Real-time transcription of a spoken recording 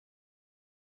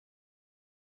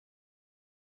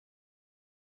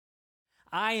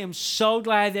I am so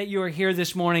glad that you are here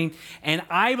this morning, and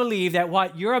I believe that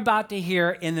what you're about to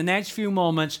hear in the next few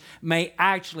moments may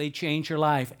actually change your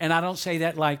life. And I don't say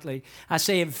that lightly. I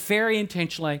say it very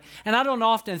intentionally, and I don't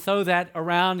often throw that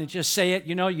around and just say it.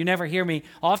 You know, you never hear me.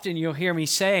 Often you'll hear me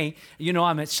say, you know,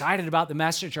 I'm excited about the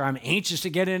message, or I'm anxious to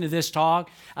get into this talk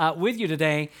with you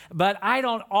today, but I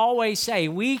don't always say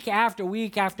week after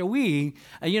week after week,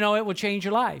 you know, it will change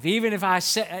your life. Even if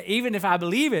I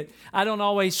believe it, I don't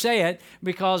always say it,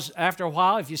 because after a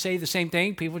while, if you say the same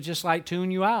thing, people just like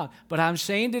tune you out. But I'm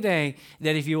saying today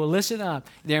that if you will listen up,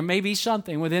 there may be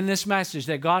something within this message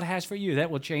that God has for you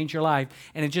that will change your life.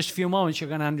 And in just a few moments, you're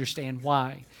going to understand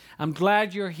why. I'm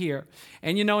glad you're here.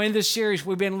 And you know, in this series,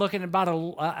 we've been looking at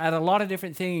a lot of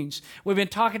different things. We've been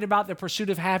talking about the pursuit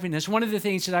of happiness. One of the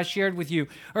things that I shared with you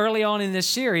early on in this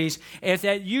series is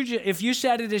that if you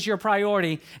set it as your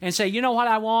priority and say, you know what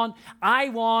I want,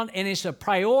 and it's a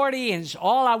priority, and it's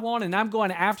all I want, and I'm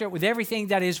going after it with everything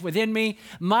that is within me.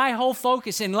 My whole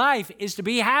focus in life is to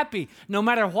be happy. No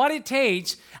matter what it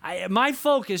takes, my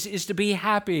focus is to be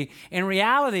happy. In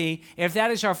reality, if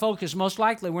that is our focus, most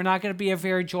likely we're not going to be a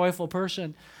very joyful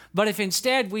person. But if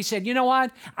instead we said, you know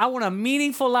what, I want a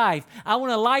meaningful life. I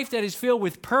want a life that is filled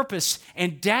with purpose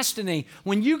and destiny.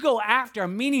 When you go after a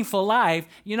meaningful life,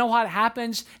 you know what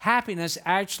happens? Happiness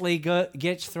actually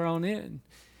gets thrown in.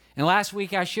 And last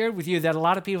week I shared with you that a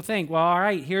lot of people think, well, all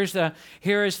right, here is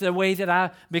the way that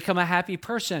I become a happy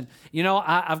person. You know,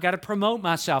 I've got to promote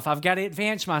myself. I've got to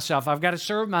advance myself. I've got to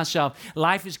serve myself.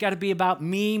 Life has got to be about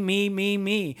me, me, me,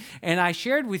 me. And I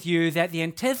shared with you that the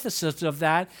antithesis of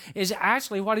that is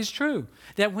actually what is true.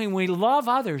 That when we love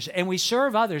others and we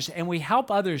serve others and we help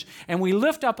others and we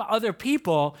lift up other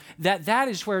people, that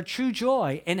is where true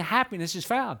joy and happiness is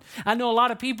found. I know a lot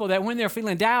of people that when they're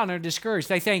feeling down or discouraged,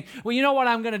 they think, well, you know what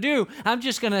I'm going to do? I'm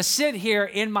just going to sit here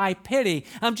in my pity.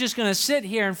 I'm just going to sit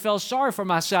here and feel sorry for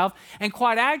myself. And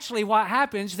quite actually what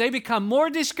happens, they become more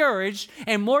discouraged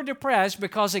and more depressed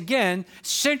because, again,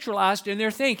 centralized in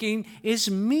their thinking is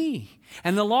me.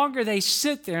 And the longer they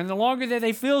sit there and the longer that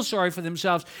they feel sorry for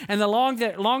themselves and the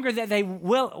longer that they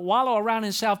will wallow around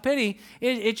in self-pity,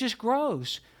 it just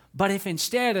grows. But if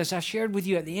instead, as I shared with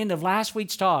you at the end of last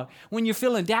week's talk, when you're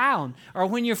feeling down or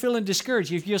when you're feeling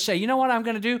discouraged, if you'll say, you know what I'm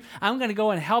going to do? I'm going to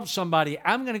go and help somebody.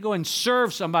 I'm going to go and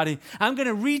serve somebody. I'm going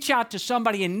to reach out to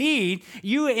somebody in need.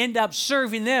 You end up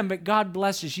serving them, but God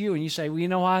blesses you. And you say, well, you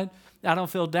know what? I don't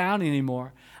feel down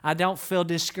anymore. I don't feel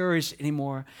discouraged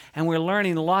anymore. And we're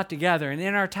learning a lot together. And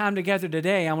in our time together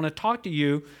today, I want to talk to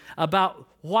you about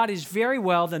what is very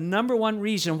well the number one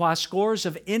reason why scores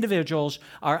of individuals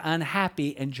are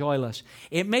unhappy and joyless.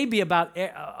 It may be about,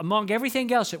 among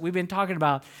everything else that we've been talking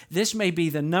about, this may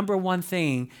be the number one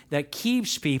thing that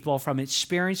keeps people from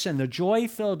experiencing the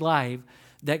joy-filled life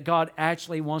that God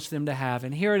actually wants them to have.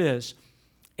 And here it is.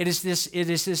 It is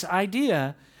this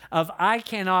idea of I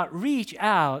cannot reach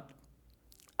out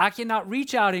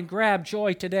and grab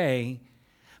joy today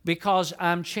because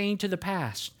I'm chained to the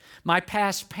past. My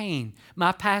past pain,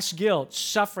 my past guilt,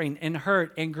 suffering, and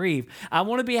hurt and grief. I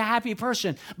want to be a happy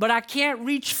person, but I can't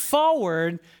reach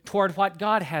forward toward what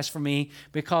God has for me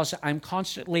because I'm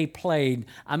constantly plagued.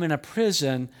 I'm in a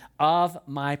prison of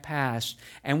my past.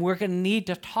 And we're going to need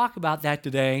to talk about that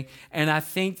today, and I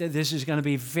think that this is going to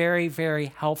be very, very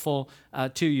helpful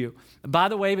to you. By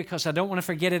the way, because I don't want to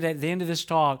forget it at the end of this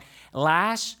talk,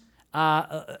 last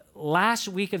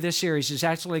week of this series is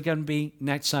actually going to be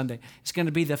next Sunday. It's going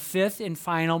to be the fifth and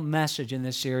final message in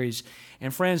this series.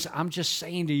 And friends, I'm just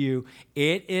saying to you,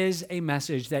 it is a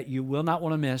message that you will not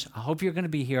want to miss. I hope you're going to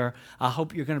be here. I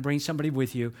hope you're going to bring somebody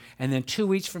with you. And then 2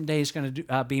 weeks from today is going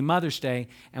to be Mother's Day,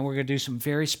 and we're going to do some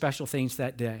very special things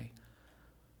that day.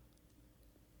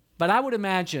 But I would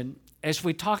imagine, as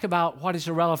we talk about what is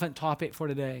a relevant topic for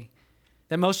today,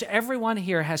 that most everyone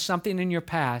here has something in your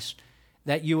past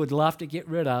that you would love to get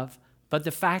rid of, but the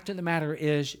fact of the matter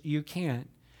is you can't.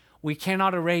 We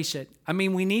cannot erase it. I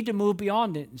mean, we need to move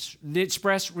beyond it. It's the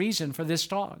express reason for this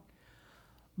talk.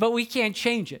 But we can't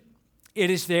change it. It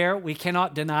is there. We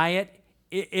cannot deny it.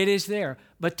 It is there.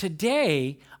 But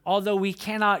today, although we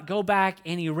cannot go back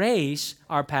and erase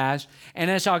our past,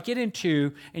 and as I'll get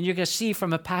into, and you're going to see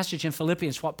from a passage in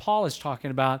Philippians what Paul is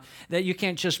talking about, that you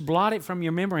can't just blot it from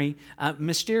your memory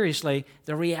mysteriously.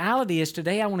 The reality is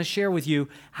today I want to share with you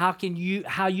how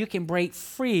you can break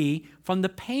free from the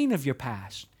pain of your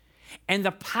past and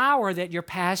the power that your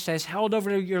past has held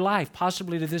over your life,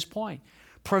 possibly to this point,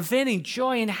 preventing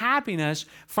joy and happiness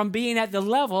from being at the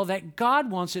level that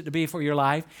God wants it to be for your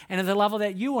life and at the level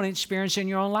that you want to experience in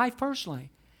your own life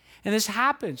personally. And this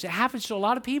happens. It happens to a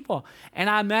lot of people. And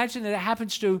I imagine that it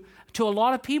happens to to a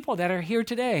lot of people that are here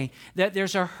today, that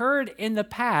there's a hurt in the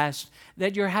past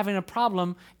that you're having a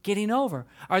problem getting over,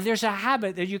 or there's a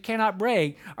habit that you cannot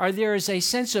break, or there is a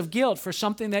sense of guilt for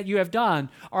something that you have done,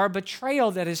 or a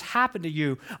betrayal that has happened to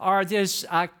you, or there's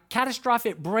a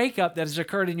catastrophic breakup that has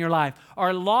occurred in your life,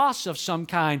 or loss of some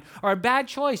kind, or a bad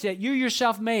choice that you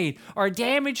yourself made, or a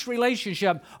damaged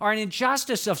relationship, or an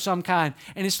injustice of some kind.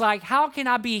 And it's like, how can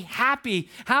I be happy?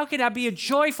 How can I be a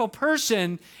joyful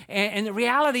person? And the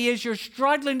reality is you're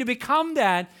struggling to become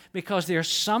that because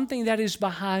there's something that is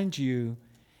behind you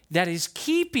that is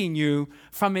keeping you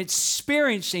from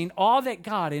experiencing all that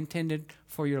God intended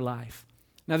for your life.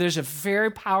 Now, there's a very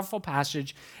powerful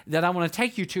passage that I want to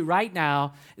take you to right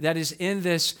now that is in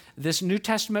this New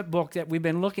Testament book that we've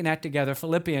been looking at together,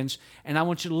 Philippians. And I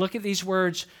want you to look at these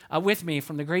words with me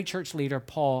from the great church leader,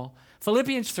 Paul.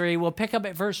 Philippians 3, we'll pick up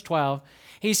at verse 12.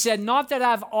 He said, "Not that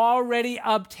I've already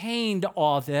obtained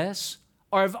all this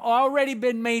or have already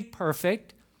been made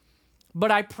perfect,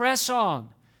 but I press on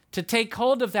to take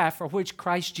hold of that for which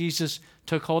Christ Jesus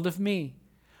took hold of me.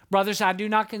 Brothers, I do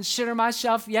not consider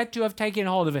myself yet to have taken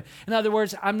hold of it." In other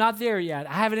words, I'm not there yet.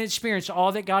 I haven't experienced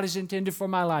all that God has intended for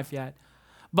my life yet.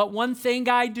 "But one thing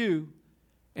I do,"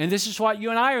 and this is what you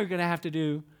and I are going to have to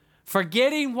do,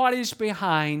 "forgetting what is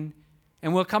behind,"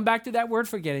 and we'll come back to that word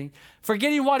forgetting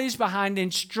what is behind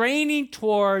and straining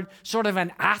toward sort of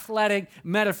an athletic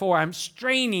metaphor. I'm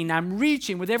straining, I'm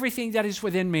reaching with everything that is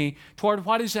within me toward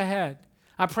what is ahead.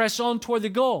 I press on toward the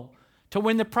goal to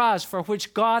win the prize for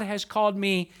which God has called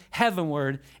me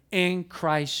heavenward in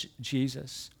Christ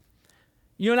Jesus.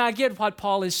 You and I get what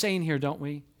Paul is saying here, don't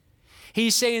we?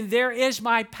 He's saying there is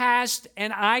my past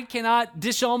and I cannot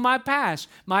disown my past.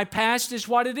 My past is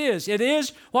what it is. It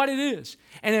is what it is.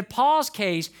 And in Paul's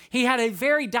case, he had a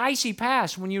very dicey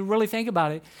past when you really think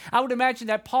about it. I would imagine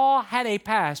that Paul had a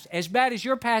past, as bad as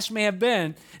your past may have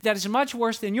been, that is much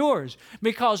worse than yours.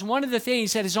 Because one of the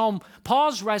things that is on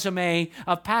Paul's resume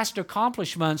of past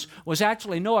accomplishments was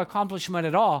actually no accomplishment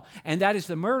at all. And that is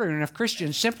the murdering of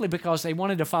Christians simply because they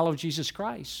wanted to follow Jesus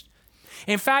Christ.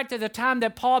 In fact, at the time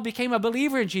that Paul became a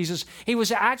believer in Jesus, he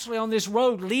was actually on this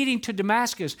road leading to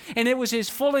Damascus. And it was his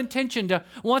full intention to,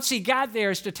 once he got there,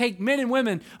 is to take men and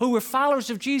women who were followers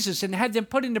of Jesus and had them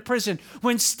put into prison.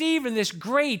 When Stephen, this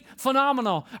great,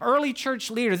 phenomenal early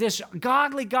church leader, this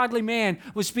godly man,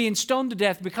 was being stoned to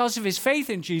death because of his faith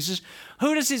in Jesus,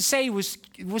 who does it say was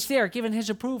there giving his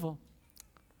approval?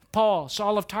 Paul,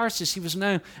 Saul of Tarsus, he was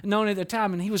known at the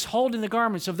time, and he was holding the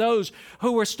garments of those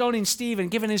who were stoning Stephen,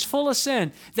 giving his full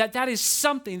assent that is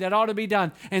something that ought to be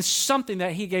done and something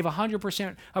that he gave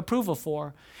 100% approval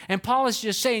for. And Paul is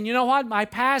just saying, you know what? My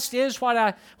past is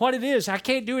what it is. I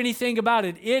can't do anything about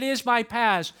it. It is my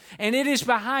past, and it is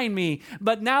behind me.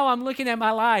 But now I'm looking at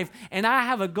my life, and I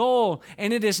have a goal,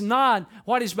 and it is not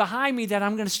what is behind me that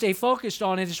I'm going to stay focused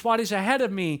on. It is what is ahead of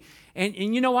me. And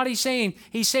you know what he's saying?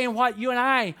 He's saying what you and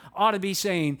I ought to be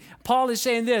saying. Paul is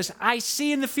saying this: I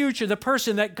see in the future the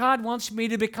person that God wants me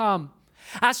to become.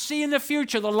 I see in the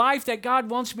future the life that God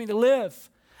wants me to live.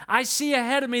 I see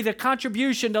ahead of me the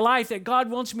contribution to life that God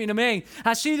wants me to make.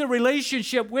 I see the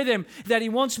relationship with Him that He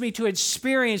wants me to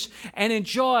experience and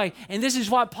enjoy. And this is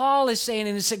what Paul is saying,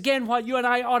 and it's again what you and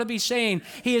I ought to be saying.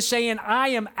 He is saying, I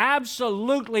am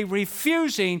absolutely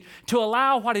refusing to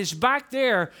allow what is back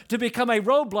there to become a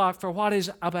roadblock for what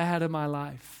is up ahead of my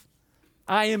life.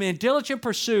 I am in diligent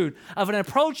pursuit of an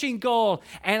approaching goal,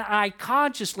 and I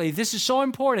consciously, this is so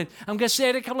important, I'm going to say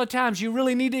it a couple of times, you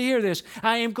really need to hear this.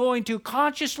 I am going to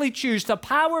consciously choose the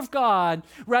power of God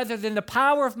rather than the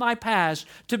power of my past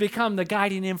to become the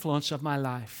guiding influence of my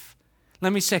life.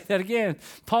 Let me say that again.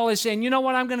 Paul is saying, you know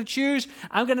what I'm going to choose?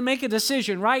 I'm going to make a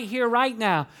decision right here, right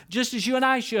now, just as you and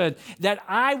I should, that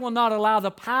I will not allow the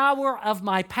power of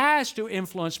my past to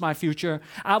influence my future.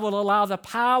 I will allow the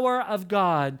power of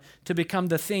God to become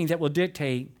the thing that will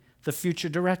dictate the future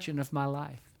direction of my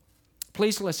life.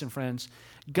 Please listen, friends.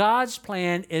 God's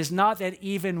plan is not that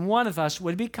even one of us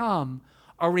would become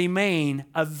or remain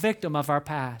a victim of our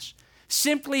past,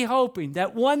 simply hoping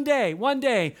that one day,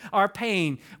 our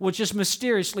pain will just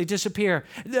mysteriously disappear,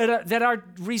 that our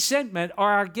resentment or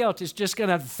our guilt is just going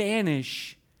to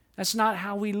vanish. That's not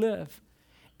how we live.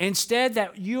 Instead,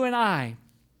 that you and I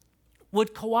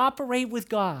would cooperate with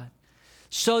God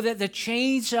so that the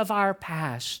chains of our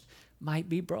past might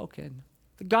be broken.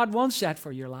 God wants that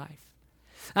for your life.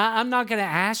 I'm not going to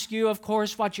ask you, of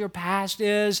course, what your past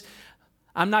is.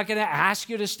 I'm not going to ask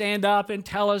you to stand up and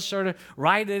tell us or to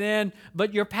write it in,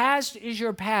 but your past is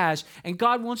your past, and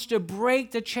God wants to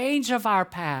break the chains of our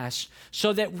past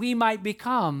so that we might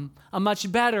become a much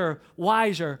better,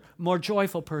 wiser, more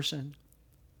joyful person.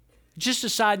 Just a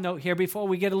side note here before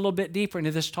we get a little bit deeper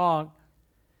into this talk.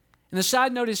 And the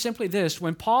side note is simply this.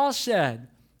 When Paul said,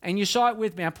 and you saw it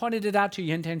with me, I pointed it out to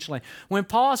you intentionally. When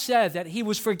Paul said that he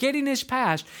was forgetting his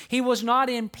past, he was not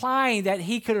implying that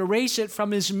he could erase it from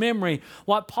his memory.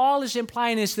 What Paul is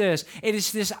implying is this. It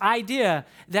is this idea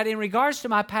that in regards to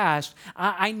my past,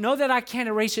 I know that I can't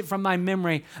erase it from my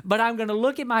memory, but I'm going to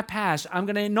look at my past. I'm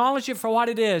going to acknowledge it for what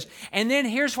it is. And then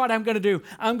here's what I'm going to do.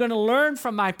 I'm going to learn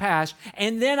from my past,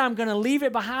 and then I'm going to leave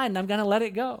it behind. I'm going to let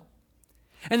it go.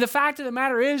 And the fact of the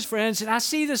matter is, friends, and I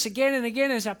see this again and again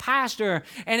as a pastor,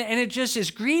 and it just is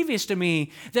grievous to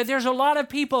me that there's a lot of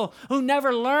people who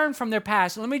never learn from their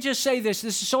past. And let me just say this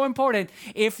is so important.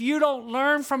 If you don't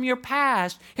learn from your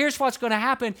past, here's what's going to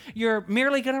happen. You're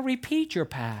merely going to repeat your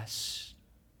past.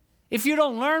 If you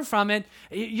don't learn from it,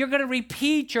 you're going to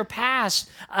repeat your past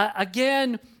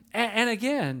again and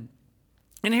again.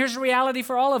 And here's the reality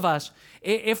for all of us.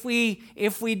 If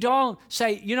we don't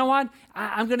say, you know what,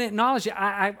 I'm going to acknowledge it.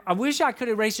 I wish I could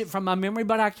erase it from my memory,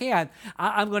 but I can't.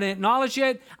 I'm going to acknowledge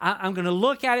it. I'm going to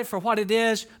look at it for what it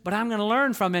is, but I'm going to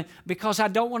learn from it because I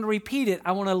don't want to repeat it.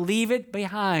 I want to leave it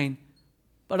behind.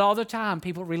 But all the time,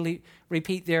 people really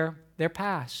repeat their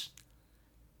past.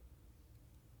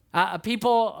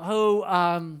 People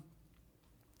who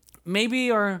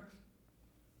maybe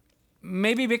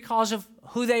because of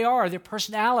who they are, their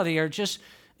personality, or just,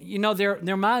 their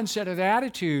mindset or their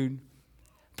attitude.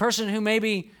 Person who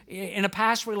maybe in a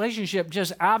past relationship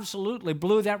just absolutely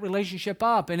blew that relationship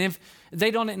up. And if they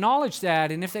don't acknowledge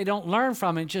that, and if they don't learn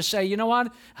from it, just say, you know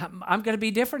what, I'm going to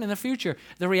be different in the future.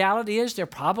 The reality is they're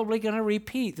probably going to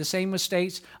repeat the same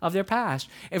mistakes of their past.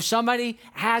 If somebody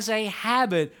has a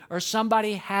habit or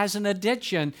somebody has an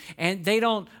addiction and they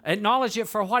don't acknowledge it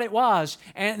for what it was,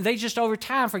 and they just over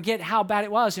time forget how bad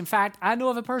it was. In fact, I know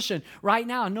of a person right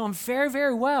now, I know him very,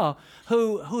 very well,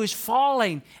 who is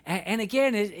falling. And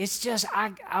again, it's just,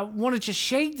 I want to just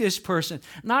shake this person,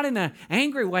 not in an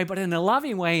angry way, but in a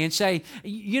loving way, and say,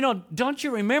 don't you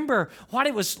remember what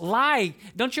it was like?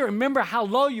 Don't you remember how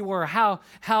low you were, how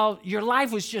your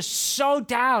life was just so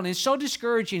down and so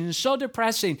discouraging and so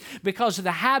depressing because of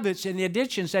the habits and the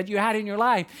addictions that you had in your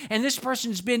life? And this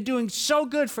person's been doing so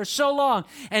good for so long,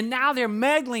 and now they're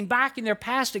meddling back in their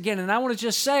past again. And I want to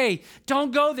just say,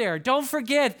 don't go there. Don't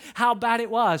forget how bad it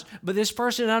was. But this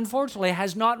person, unfortunately,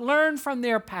 has not learned from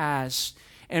their past.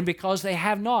 And because they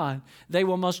have not, they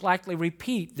will most likely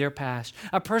repeat their past.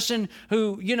 A person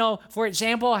who, for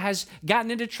example, has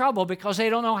gotten into trouble because they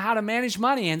don't know how to manage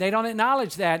money, and they don't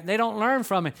acknowledge that. They don't learn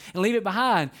from it and leave it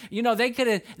behind. They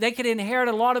could inherit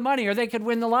a lot of money, or they could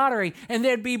win the lottery, and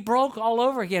they'd be broke all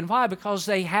over again. Why? Because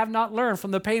they have not learned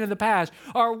from the pain of the past.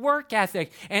 Or work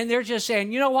ethic, and they're just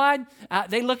saying, you know what?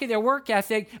 They look at their work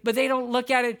ethic, but they don't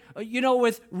look at it,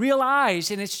 with real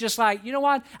eyes. And it's just like, you know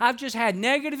what? I've just had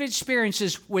negative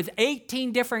experiences with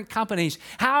 18 different companies.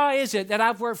 How is it that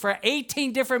I've worked for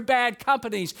 18 different bad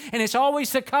companies, and it's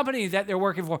always the company that they're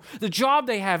working for, the job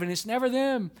they have, and it's never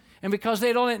them? And because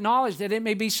they don't acknowledge that it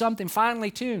may be something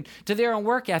finely tuned to their own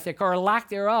work ethic or a lack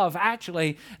thereof,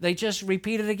 actually, they just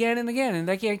repeat it again and again, and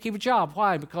they can't keep a job.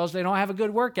 Why? Because they don't have a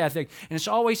good work ethic. And it's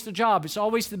always the job. It's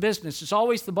always the business. It's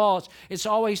always the boss. It's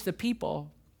always the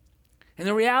people. And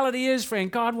the reality is,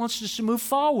 friend, God wants us to move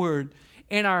forward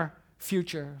in our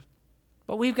future.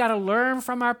 But we've got to learn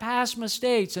from our past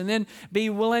mistakes and then be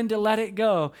willing to let it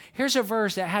go. Here's a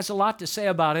verse that has a lot to say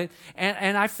about it.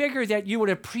 And I figured that you would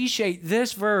appreciate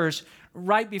this verse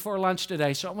right before lunch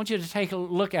today. So I want you to take a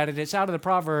look at it. It's out of the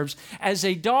Proverbs. As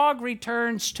a dog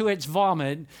returns to its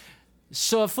vomit,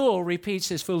 so a fool repeats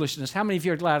his foolishness. How many of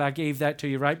you are glad I gave that to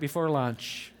you right before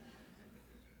lunch?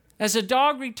 As a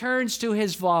dog returns to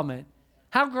his vomit.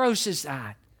 How gross is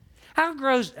that? How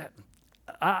gross...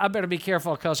 I better be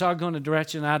careful because I'll go in a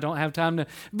direction I don't have time to.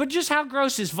 But just how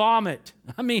gross is vomit?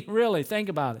 I mean, really, think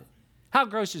about it. How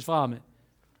gross is vomit?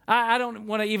 I don't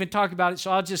want to even talk about it,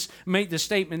 so I'll just make the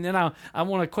statement, then I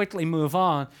want to quickly move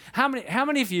on. How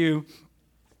many of you,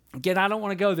 again, I don't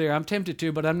want to go there. I'm tempted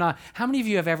to, but I'm not. How many of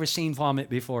you have ever seen vomit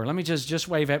before? Let me just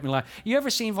wave at me like, you ever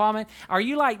seen vomit? Are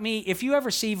you like me? If you ever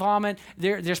see vomit,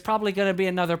 there's probably going to be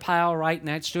another pile right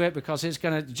next to it because it's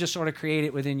going to just sort of create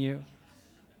it within you.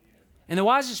 And the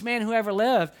wisest man who ever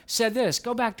lived said this.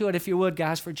 Go back to it if you would,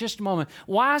 guys, for just a moment.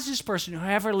 Wisest person who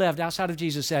ever lived outside of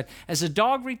Jesus said, as a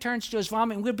dog returns to his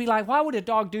vomit, and we'd be like, why would a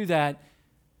dog do that?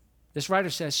 This writer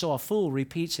says, so a fool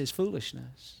repeats his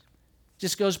foolishness.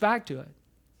 Just goes back to it.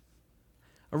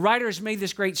 A writer has made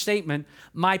this great statement,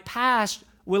 my past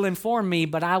will inform me,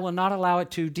 but I will not allow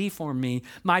it to deform me.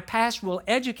 My past will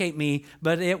educate me,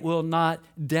 but it will not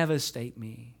devastate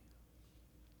me.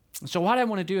 So what I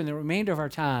want to do in the remainder of our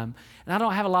time, and I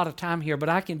don't have a lot of time here, but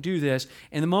I can do this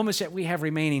in the moments that we have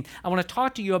remaining. I want to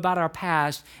talk to you about our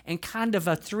past in kind of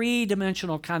a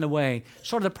three-dimensional kind of way,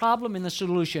 sort of the problem and the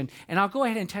solution. And I'll go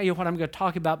ahead and tell you what I'm going to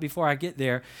talk about before I get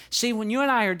there. See, when you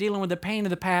and I are dealing with the pain of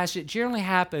the past, it generally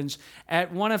happens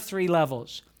at one of three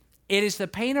levels. It is the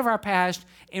pain of our past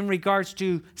in regards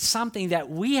to something that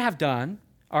we have done,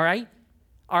 all right?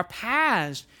 Our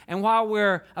past, and while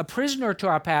we're a prisoner to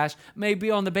our past, may be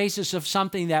on the basis of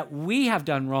something that we have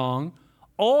done wrong,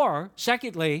 or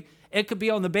secondly, it could be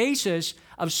on the basis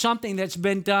of something that's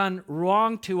been done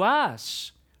wrong to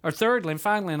us, or thirdly, and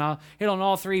finally, and I'll hit on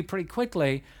all three pretty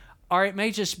quickly, or it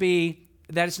may just be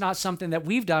that it's not something that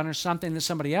we've done or something that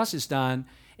somebody else has done.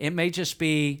 It may just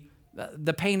be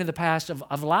the pain of the past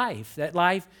of life, that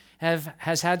life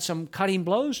has had some cutting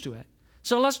blows to it.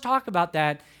 So let's talk about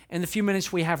that in the few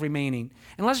minutes we have remaining.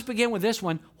 And let's begin with this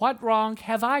one. What wrong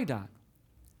have I done?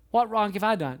 What wrong have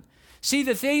I done? See,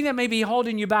 the thing that may be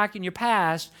holding you back in your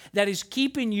past that is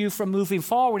keeping you from moving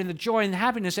forward in the joy and the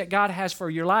happiness that God has for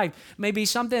your life may be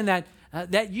something that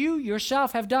you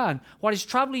yourself have done. What is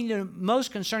troubling you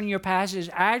most concerning your past is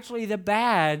actually the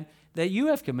bad that you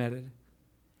have committed.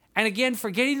 And again,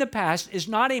 forgetting the past is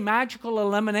not a magical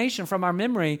elimination from our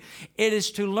memory. It is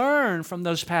to learn from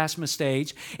those past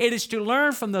mistakes. It is to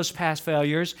learn from those past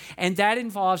failures, and that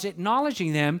involves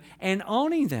acknowledging them and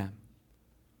owning them.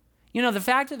 You know, the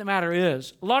fact of the matter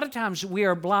is, a lot of times we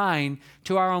are blind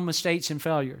to our own mistakes and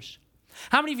failures.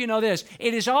 How many of you know this?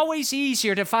 It is always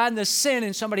easier to find the sin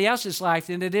in somebody else's life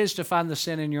than it is to find the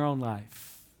sin in your own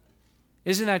life.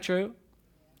 Isn't that true?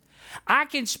 I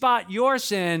can spot your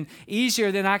sin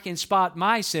easier than I can spot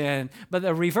my sin, but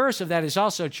the reverse of that is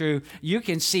also true. You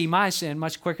can see my sin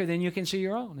much quicker than you can see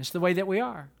your own. It's the way that we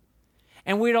are.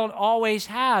 And we don't always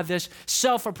have this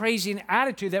self-appraising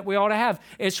attitude that we ought to have.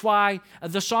 It's why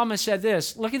the psalmist said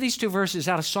this. Look at these two verses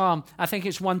out of Psalm, I think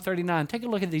it's 139. Take a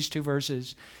look at these two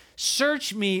verses.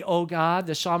 Search me, O God,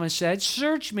 the psalmist said.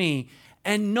 Search me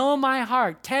and know my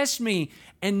heart. Test me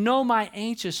and know my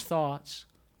anxious thoughts.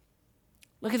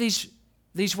 Look at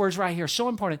these words right here, so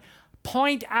important.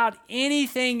 Point out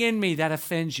anything in me that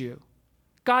offends you.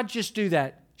 God, just do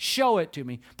that. Show it to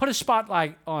me. Put a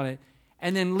spotlight on it,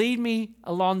 and then lead me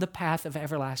along the path of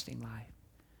everlasting life.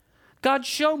 God,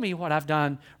 show me what I've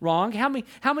done wrong. Help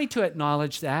me to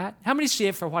acknowledge that. Help me to see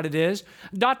it for what it is.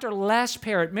 Dr. Les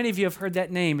Parrott, many of you have heard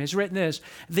that name, has written this.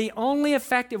 The only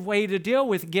effective way to deal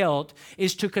with guilt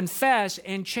is to confess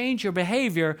and change your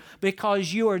behavior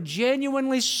because you are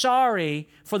genuinely sorry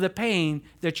for the pain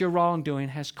that your wrongdoing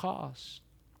has caused.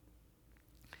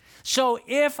 So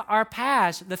if our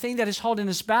past, the thing that is holding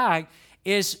us back,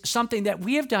 is something that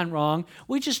we have done wrong,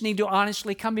 we just need to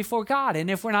honestly come before God. And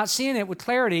if we're not seeing it with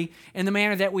clarity in the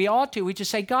manner that we ought to, we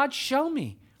just say, God, show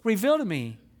me, reveal to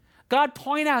me. God,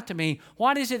 point out to me,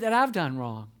 what is it that I've done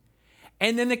wrong?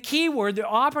 And then the key word, the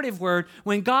operative word,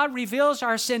 when God reveals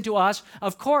our sin to us,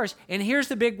 of course, and here's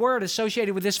the big word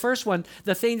associated with this first one,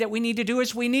 the thing that we need to do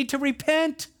is we need to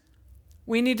repent.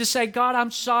 We need to say, God, I'm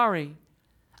sorry.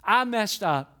 I messed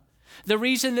up. The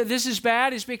reason that this is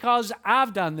bad is because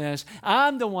I've done this.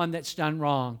 I'm the one that's done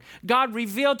wrong. God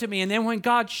revealed to me, and then when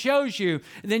God shows you,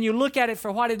 then you look at it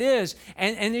for what it is,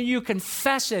 and then you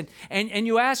confess it, and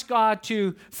you ask God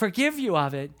to forgive you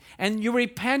of it, and you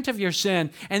repent of your sin.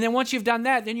 And then once you've done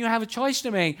that, then you have a choice to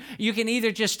make. You can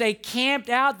either just stay camped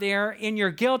out there in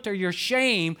your guilt or your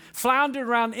shame, floundering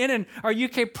around in it, or you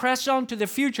can press on to the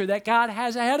future that God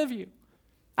has ahead of you.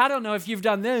 I don't know if you've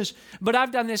done this, but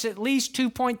I've done this at least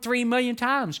 2.3 million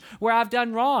times where I've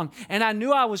done wrong, and I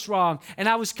knew I was wrong, and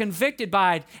I was convicted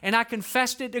by it, and I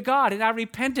confessed it to God, and I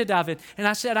repented of it, and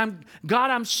I said, God,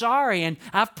 I'm sorry, and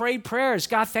I've prayed prayers.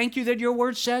 God, thank you that your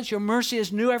word says your mercy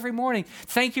is new every morning.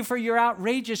 Thank you for your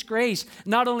outrageous grace.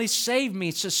 Not only saved me,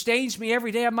 sustains me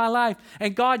every day of my life,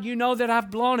 and God, you know that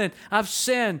I've blown it. I've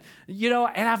sinned,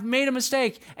 and I've made a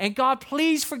mistake, and God,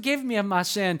 please forgive me of my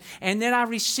sin, and then I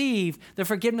receive the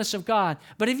forgiveness of God.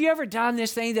 But have you ever done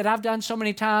this thing that I've done so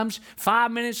many times?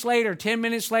 5 minutes later, 10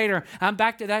 minutes later, I'm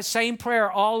back to that same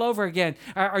prayer all over again.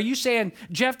 Are you saying,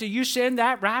 Jeff, do you sin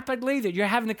that rapidly that you're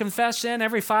having to confess sin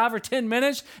every 5 or 10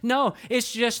 minutes? No,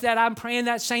 it's just that I'm praying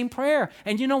that same prayer.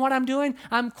 And you know what I'm doing?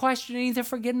 I'm questioning the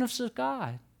forgiveness of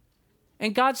God.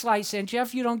 And God's like saying,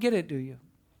 Jeff, you don't get it, do you?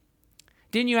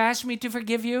 Didn't you ask me to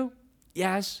forgive you?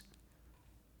 Yes.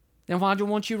 Then why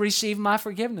won't you receive my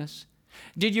forgiveness?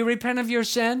 Did you repent of your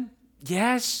sin?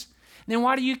 Yes. Then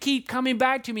why do you keep coming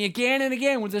back to me again and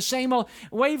again with the same old,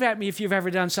 wave at me if you've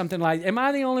ever done something like that. Am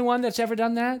I the only one that's ever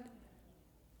done that?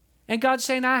 And God's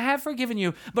saying, I have forgiven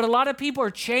you. But a lot of people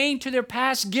are chained to their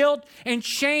past guilt and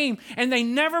shame, and they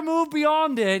never move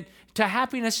beyond it to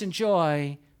happiness and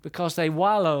joy because they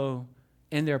wallow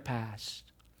in their past.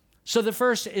 So the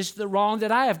first is the wrong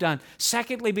that I have done.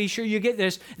 Secondly, be sure you get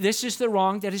this. This is the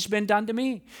wrong that has been done to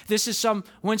me. This is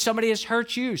when somebody has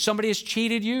hurt you, somebody has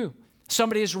cheated you,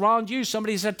 somebody has wronged you,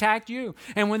 somebody has attacked you.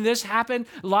 And when this happened,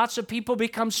 lots of people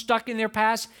become stuck in their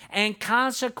past and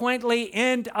consequently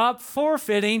end up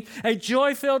forfeiting a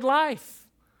joy-filled life.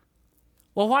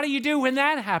 Well, what do you do when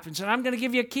that happens? And I'm going to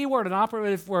give you a key word, an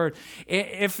operative word.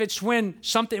 If it's when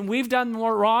something we've done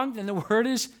more wrong, then the word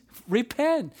is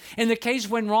repent. In the case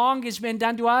when wrong has been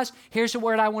done to us, here's the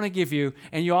word I want to give you.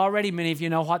 And you already, many of you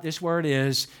know what this word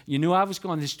is. You knew I was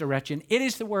going this direction. It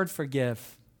is the word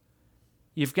forgive.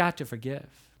 You've got to forgive.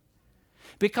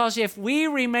 Because if we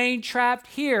remain trapped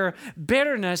here,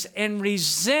 bitterness and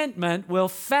resentment will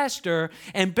fester,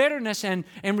 and bitterness and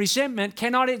resentment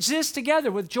cannot exist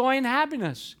together with joy and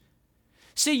happiness.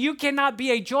 See, you cannot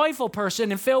be a joyful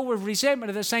person and filled with resentment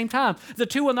at the same time. The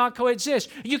two will not coexist.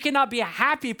 You cannot be a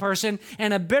happy person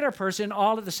and a bitter person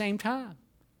all at the same time.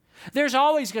 There's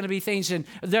always going to be things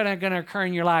that are going to occur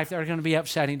in your life that are going to be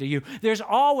upsetting to you. There's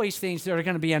always things that are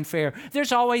going to be unfair.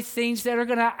 There's always things that are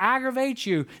going to aggravate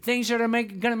you, things that are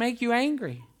going to make you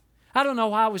angry. I don't know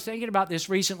why I was thinking about this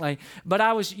recently,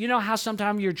 but you know how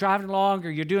sometimes you're driving along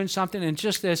or you're doing something and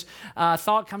just this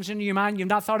thought comes into your mind. You've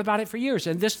not thought about it for years.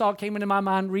 And this thought came into my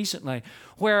mind recently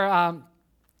where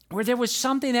there was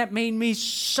something that made me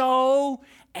so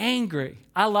angry.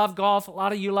 I love golf. A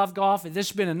lot of you love golf. And this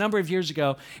has been a number of years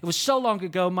ago. It was so long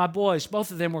ago, my boys,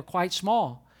 both of them were quite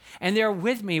small. And they're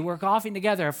with me. We're golfing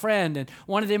together, a friend, and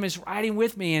one of them is riding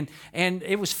with me. And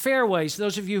it was fairways.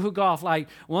 Those of you who golf, like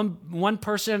one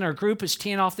person or group is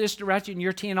teeing off this direction,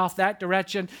 you're teeing off that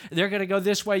direction. They're going to go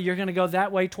this way, you're going to go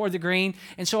that way toward the green.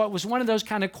 And so it was one of those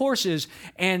kind of courses.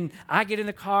 And I get in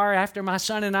the car after my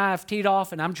son and I have teed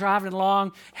off, and I'm driving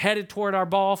along, headed toward our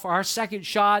ball for our second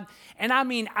shot. And I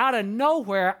mean, out of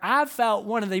nowhere, I felt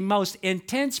one of the most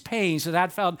intense pains that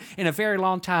I'd felt in a very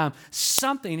long time.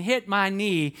 Something hit my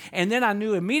knee. And then I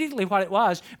knew immediately what it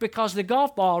was because the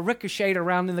golf ball ricocheted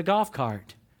around in the golf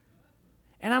cart.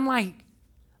 And I'm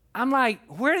like,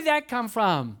 where did that come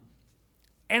from?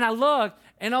 And I looked,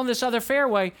 and on this other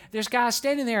fairway, there's guys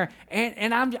standing there,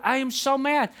 and I am so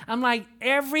mad. I'm like,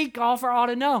 every golfer ought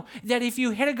to know that if you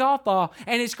hit a golf ball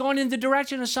and it's going in the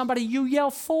direction of somebody, you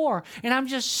yell for. And I'm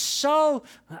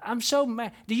so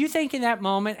mad. Do you think in that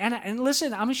moment, and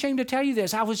listen, I'm ashamed to tell you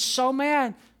this, I was so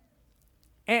mad.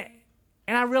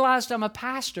 And I realized I'm a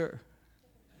pastor.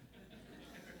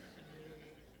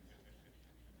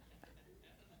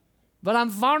 But I'm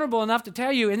vulnerable enough to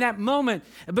tell you in that moment,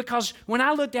 because when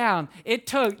I looked down, it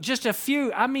took just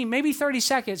maybe 30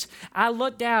 seconds. I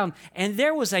looked down, and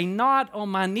there was a knot on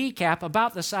my kneecap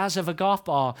about the size of a golf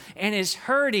ball, and it's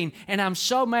hurting, and I'm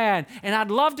so mad. And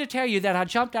I'd love to tell you that I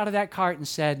jumped out of that cart and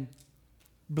said,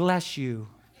 bless you.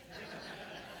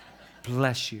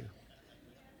 Bless you.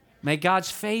 May God's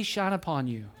face shine upon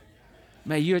you.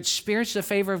 May you experience the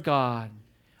favor of God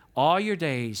all your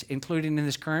days, including in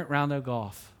this current round of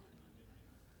golf.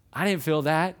 I didn't feel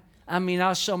that. I mean, I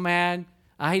was so mad.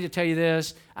 I hate to tell you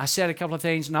this. I said a couple of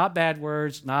things, not bad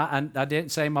words. I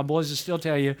didn't say, my boys will still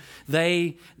tell you.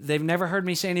 They've never heard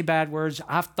me say any bad words.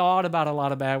 I've thought about a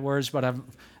lot of bad words, but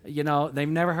they've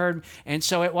never heard. And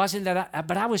so it wasn't that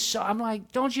I'm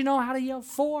like, don't you know how to yell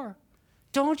for?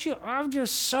 Don't you? I'm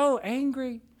just so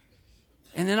angry.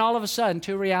 And then all of a sudden,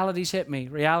 two realities hit me.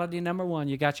 Reality number one,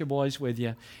 you got your boys with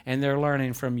you, and they're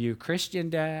learning from you. Christian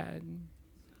dad.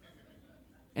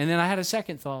 And then I had a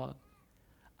second thought.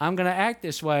 I'm going to act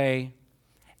this way,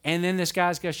 and then this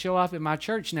guy's going to show up in my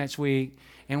church next week,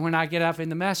 and when I get up in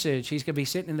the message, he's going to be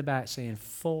sitting in the back saying,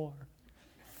 4,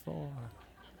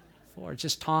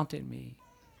 just taunting me.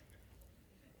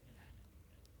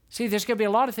 See, there's going to be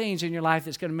a lot of things in your life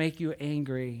that's going to make you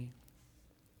angry.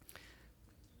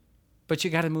 But you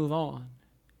got to move on.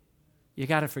 You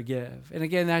got to forgive. And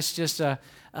again, that's just a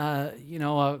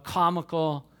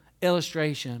comical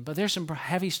illustration. But there's some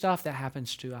heavy stuff that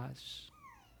happens to us.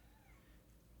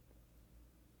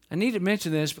 I need to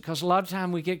mention this because a lot of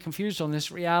time we get confused on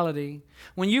this reality.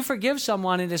 When you forgive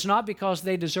someone, it is not because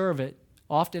they deserve it.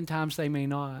 Oftentimes they may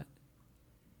not.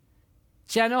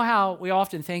 See, I know how we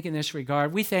often think in this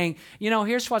regard. We think,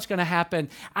 here's what's going to happen.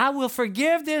 I will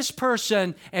forgive this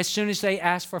person as soon as they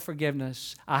ask for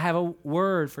forgiveness. I have a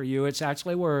word for you. It's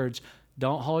actually words.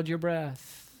 Don't hold your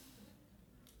breath.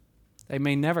 They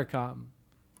may never come.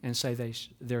 and say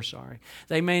they're sorry.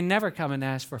 They may never come and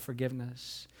ask for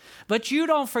forgiveness. But you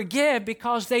don't forgive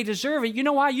because they deserve it. You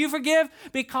know why you forgive?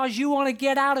 Because you want to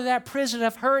get out of that prison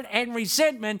of hurt and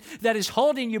resentment that is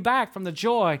holding you back from the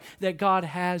joy that God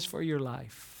has for your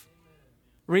life.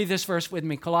 Read this verse with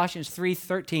me, Colossians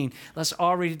 3:13. Let's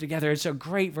all read it together. It's a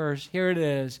great verse. Here it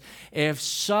is. If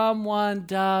someone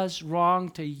does wrong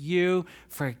to you,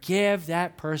 forgive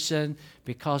that person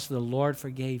because the Lord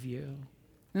forgave you.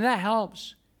 And that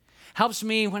helps. Helps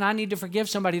me when I need to forgive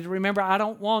somebody to remember I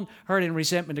don't want hurt and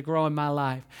resentment to grow in my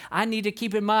life. I need to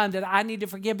keep in mind that I need to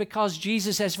forgive because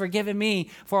Jesus has forgiven me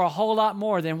for a whole lot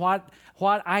more than what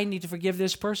I need to forgive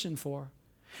this person for.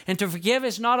 And to forgive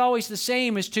is not always the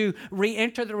same as to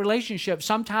re-enter the relationship.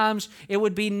 Sometimes it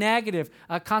would be negative.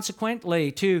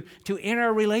 Consequently, to enter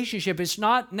a relationship, it's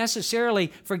not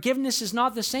necessarily, forgiveness is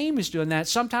not the same as doing that.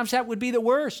 Sometimes that would be the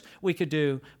worst we could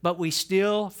do, but we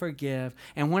still forgive.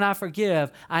 And when I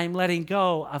forgive, I am letting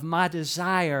go of my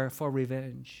desire for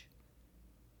revenge.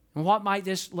 And what might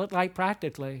this look like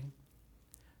practically?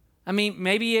 I mean,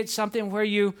 maybe it's something where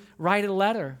you write a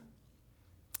letter.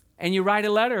 And you write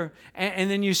a letter,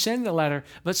 and then you send the letter.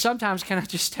 But sometimes, can I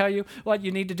just tell you what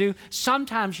you need to do?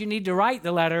 Sometimes you need to write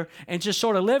the letter and just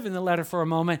sort of live in the letter for a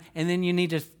moment, and then you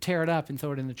need to tear it up and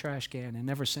throw it in the trash can and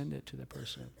never send it to the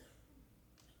person.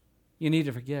 You need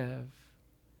to forgive.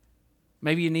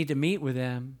 Maybe you need to meet with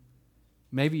them.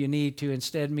 Maybe you need to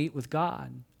instead meet with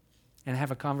God and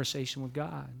have a conversation with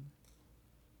God.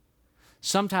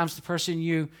 Sometimes the person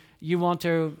you want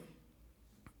to,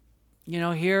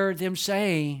 hear them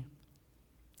say,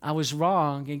 I was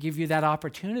wrong, and give you that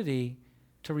opportunity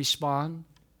to respond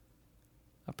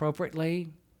appropriately.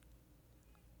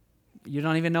 You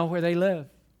don't even know where they live.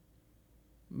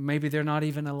 Maybe they're not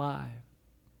even alive.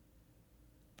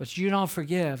 But you don't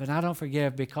forgive, and I don't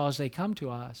forgive because they come to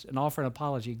us and offer an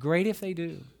apology. Great if they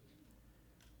do.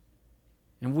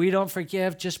 And we don't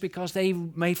forgive just because they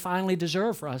may finally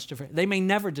deserve for us to forgive. They may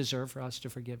never deserve for us to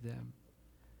forgive them.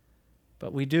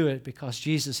 But we do it because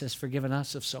Jesus has forgiven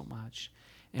us of so much.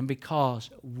 And because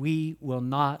we will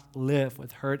not live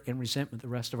with hurt and resentment the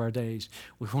rest of our days.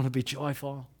 We want to be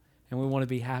joyful and we want to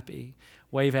be happy.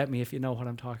 Wave at me if you know what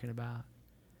I'm talking about.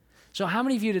 So how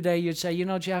many of you today, you'd say,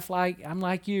 Jeff, I'm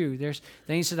like you. There's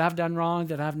things that I've done wrong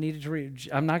that I've needed to read.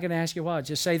 I'm not going to ask you what.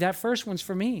 Just say, that first one's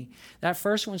for me. That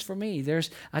first one's for me.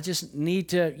 I just need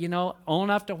to, own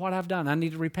up to what I've done. I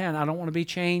need to repent. I don't want to be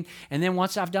chained. And then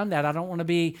once I've done that, I don't want to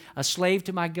be a slave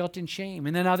to my guilt and shame.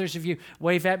 And then others of you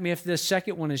wave at me if the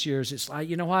second one is yours. It's like,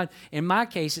 you know what? In my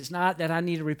case, it's not that I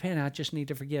need to repent. I just need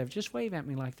to forgive. Just wave at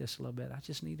me like this a little bit. I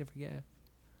just need to forgive.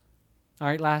 All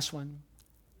right, last one.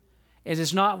 It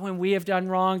is not when we have done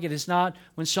wrong. It is not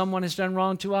when someone has done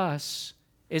wrong to us.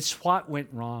 It's what went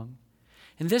wrong.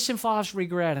 And this involves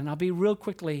regret. And I'll be real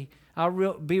quick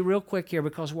here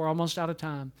because we're almost out of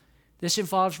time. This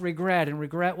involves regret, and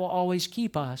regret will always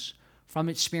keep us from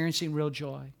experiencing real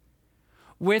joy.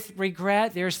 With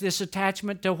regret, there's this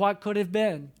attachment to what could have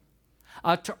been.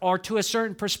 Or to a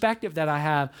certain perspective that I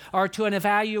have, or to an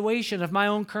evaluation of my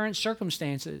own current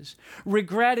circumstances.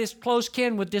 Regret is close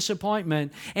kin with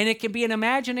disappointment, and it can be an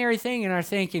imaginary thing in our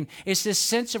thinking. It's this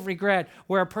sense of regret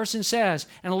where a person says,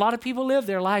 and a lot of people live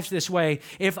their lives this way,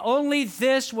 if only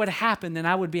this would happen, then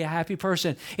I would be a happy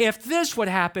person. If this would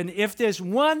happen, if this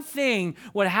one thing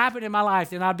would happen in my life,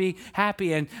 then I'd be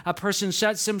happy. And a person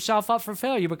sets himself up for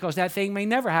failure because that thing may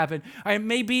never happen, or it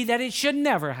may be that it should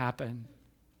never happen.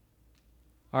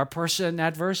 Our person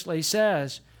adversely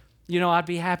says, I'd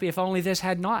be happy if only this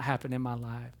had not happened in my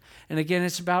life. And again,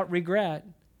 it's about regret.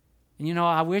 And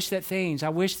I wish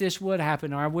this would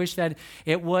happen, or I wish that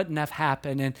it wouldn't have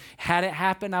happened. And had it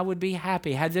happened, I would be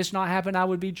happy. Had this not happened, I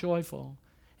would be joyful.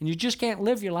 And you just can't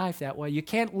live your life that way. You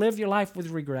can't live your life with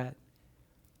regret.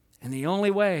 And the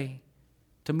only way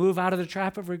to move out of the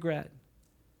trap of regret,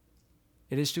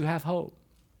 it is to have hope.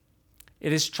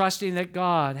 It is trusting that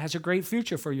God has a great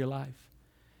future for your life.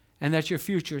 And that your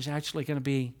future is actually going to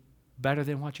be better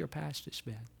than what your past has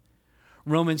been.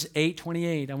 Romans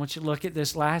 8:28. I want you to look at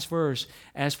this last verse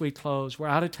as we close. We're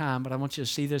out of time, but I want you to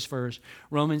see this verse.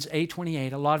 Romans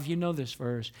 8:28. A lot of you know this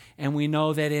verse. And we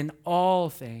know that in all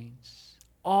things,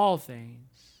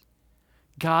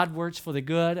 God works for the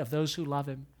good of those who love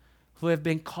him, who have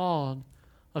been called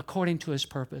according to his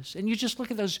purpose. And you just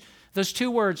look at those two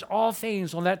words, all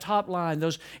things, on that top line.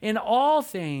 Those in all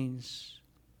things.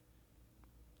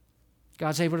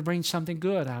 God's able to bring something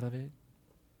good out of it.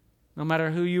 No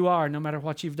matter who you are, no matter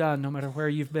what you've done, no matter where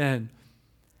you've been,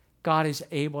 God is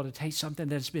able to take something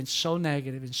that's been so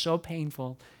negative and so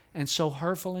painful and so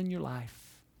hurtful in your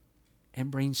life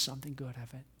and bring something good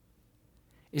of it.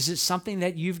 Is it something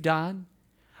that you've done?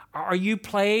 Are you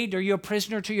plagued? Are you a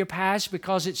prisoner to your past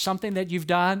because it's something that you've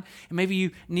done and maybe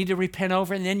you need to repent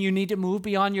over, and then you need to move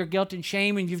beyond your guilt and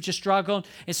shame, and you've just struggled?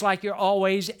 It's like you're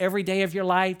always, every day of your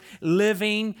life,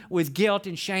 living with guilt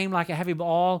and shame like a heavy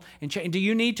ball. And do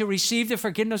you need to receive the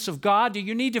forgiveness of God? Do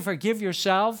you need to forgive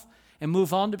yourself and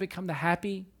move on to become the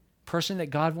happy person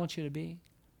that God wants you to be?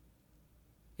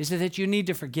 Is it that you need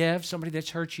to forgive somebody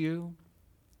that's hurt you,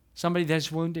 somebody that's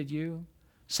wounded you,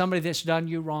 somebody that's done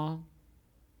you wrong?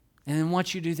 And then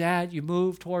once you do that, you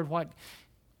move toward what?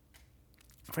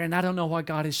 Friend, I don't know what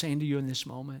God is saying to you in this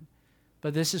moment,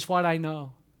 but this is what I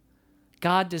know.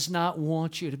 God does not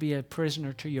want you to be a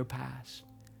prisoner to your past.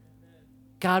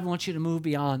 God wants you to move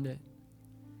beyond it.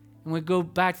 And we go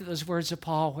back to those words of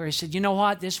Paul where he said, you know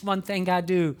what? This one thing I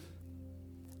do,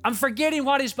 I'm forgetting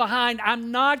what is behind.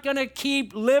 I'm not going to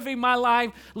keep living my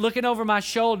life looking over my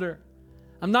shoulder.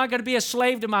 I'm not going to be a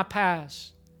slave to my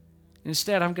past.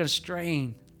 Instead, I'm going to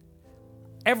strain.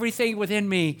 Everything within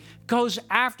me goes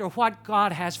after what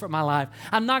God has for my life.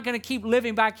 I'm not going to keep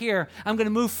living back here. I'm going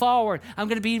to move forward. I'm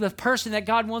going to be the person that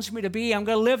God wants me to be. I'm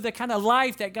going to live the kind of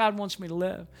life that God wants me to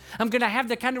live. I'm going to have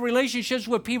the kind of relationships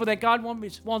with people that God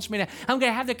wants me to have. I'm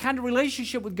going to have the kind of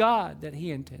relationship with God that He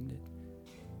intended.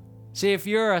 See, if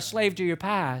you're a slave to your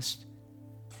past,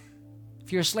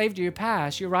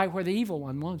 you're right where the evil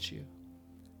one wants you.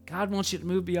 God wants you to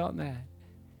move beyond that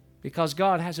because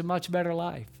God has a much better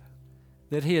life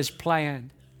that He has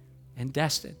planned and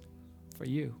destined for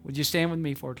you. Would you stand with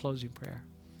me for a closing prayer?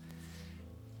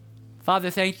 Father,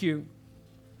 thank you.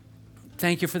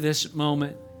 Thank you for this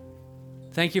moment.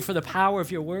 Thank you for the power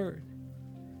of your word.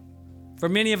 For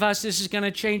many of us, this is going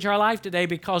to change our life today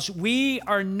because we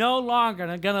are no longer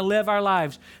going to live our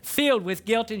lives filled with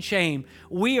guilt and shame.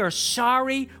 We are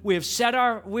sorry. We are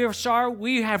sorry.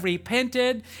 We have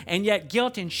repented, and yet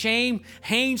guilt and shame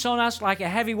hangs on us like a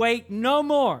heavy weight. No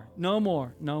more, no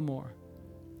more, no more.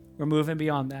 We're moving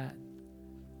beyond that.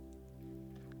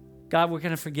 God, we're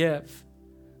going to forgive,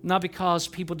 not because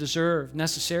people deserve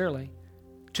necessarily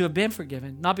to have been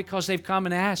forgiven, not because they've come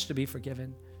and asked to be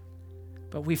forgiven.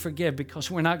 But we forgive because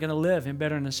we're not going to live in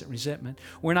bitterness and resentment.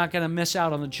 We're not going to miss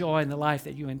out on the joy and the life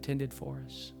that you intended for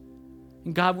us.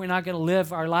 And God, we're not going to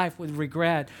live our life with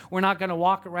regret. We're not going to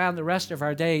walk around the rest of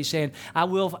our days saying, I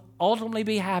will ultimately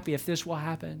be happy if this will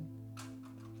happen.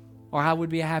 Or I would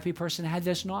be a happy person had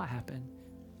this not happened.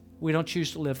 We don't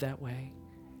choose to live that way.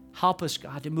 Help us,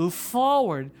 God, to move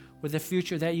forward with the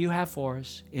future that you have for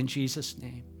us in Jesus'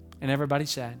 name. And everybody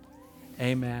said,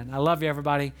 amen. I love you,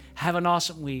 everybody. Have an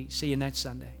awesome week. See you next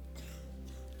Sunday.